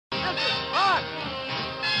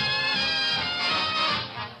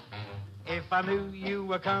if I knew you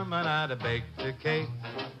were coming, I'd have baked a cake.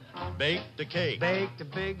 Baked a cake. Baked a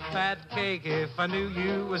big fat cake. If I knew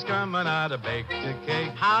you was coming, I'd have baked a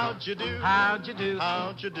cake. How'd you do? How'd you do?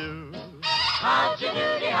 How'd you do? How'd you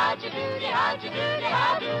do-de, how'd you do-de, how'd you do-de,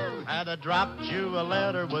 how do? Had I dropped you a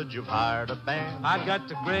letter, would you've hired a band? I've got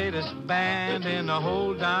the greatest band in the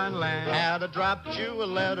whole darn land. Had I dropped you a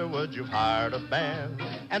letter, would you've hired a band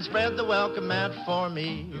and spread the welcome mat for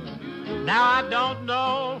me? Now I don't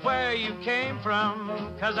know where you came from,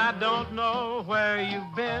 'cause I don't know where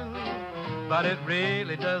you've been. But it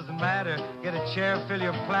really doesn't matter. Get a chair, fill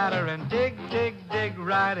your platter, and dig, dig, dig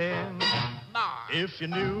right in. If you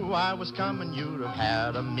knew I was coming, you'd have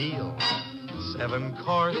had a meal. 7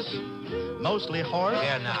 course. Mostly horse.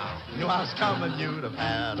 Yeah, now. Knew I was coming, you'd have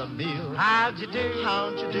had a meal. How'd you do?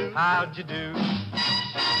 How'd you do? How'd you do?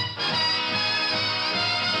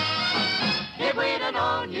 If we'd have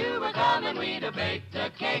known you were coming, we'd have baked a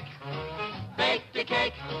cake. Baked a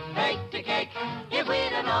cake, baked a cake. If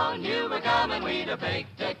we'd have known you were coming, we'd have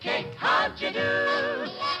baked a cake. How'd you do?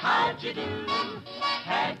 How'd you do?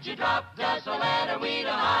 Had you dropped us a letter, we'd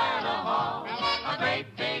have hired a hall. A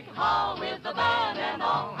great big hall with a band and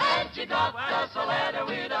all. Had you dropped us a letter,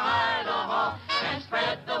 we'd have hired a hall. And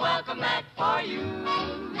spread the welcome mat for you.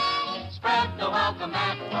 Spread the welcome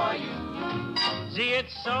mat for you. See,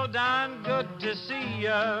 it's so darn good to see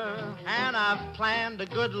ya, And I've planned a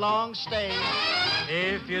good long stay.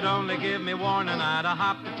 If you'd only give me warning, I'd have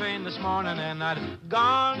hopped the train this morning and I'd have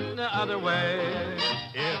gone the other way.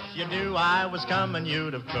 If you knew I was coming,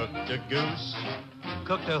 you'd have cooked a goose.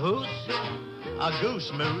 Cooked a hoose? A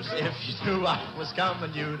goose moose. If you knew I was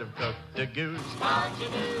coming, you'd have cooked a goose. How'd you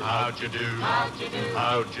do? How'd you do? How'd you do?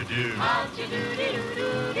 How'd you do? How'd you do?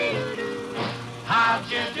 How'd you do?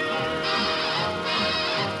 How'd you do?